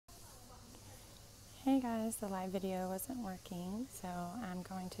Hey guys, the live video wasn't working, so I'm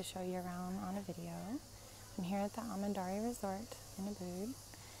going to show you around on a video. I'm here at the Amandari Resort in Ubud.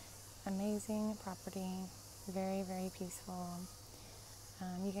 Amazing property, very, very peaceful.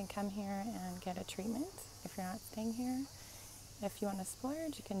 You can come here and get a treatment if you're not staying here. If you want to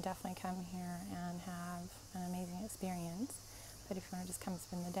splurge, you can definitely come here and have an amazing experience. But if you want to just come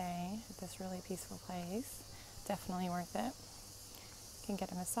spend the day at this really peaceful place, definitely worth it. You can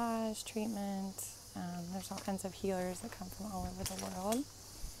get a massage, treatment. There's all kinds of healers that come from all over the world.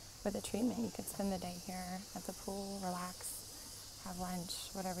 With a treatment, you can spend the day here at the pool, relax, have lunch,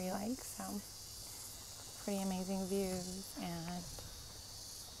 whatever you like. So, pretty amazing views and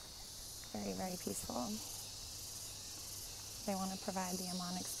very, very peaceful. They want to provide the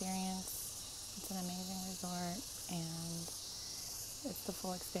Amman experience. It's an amazing resort, and it's the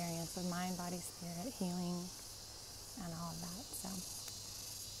full experience of mind, body, spirit, healing, and all of that. So,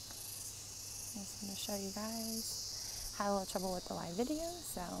 I just want to show you guys. Had a little trouble with the live video,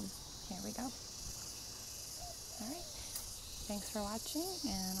 so here we go. Alright, thanks for watching,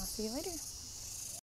 and I'll see you later.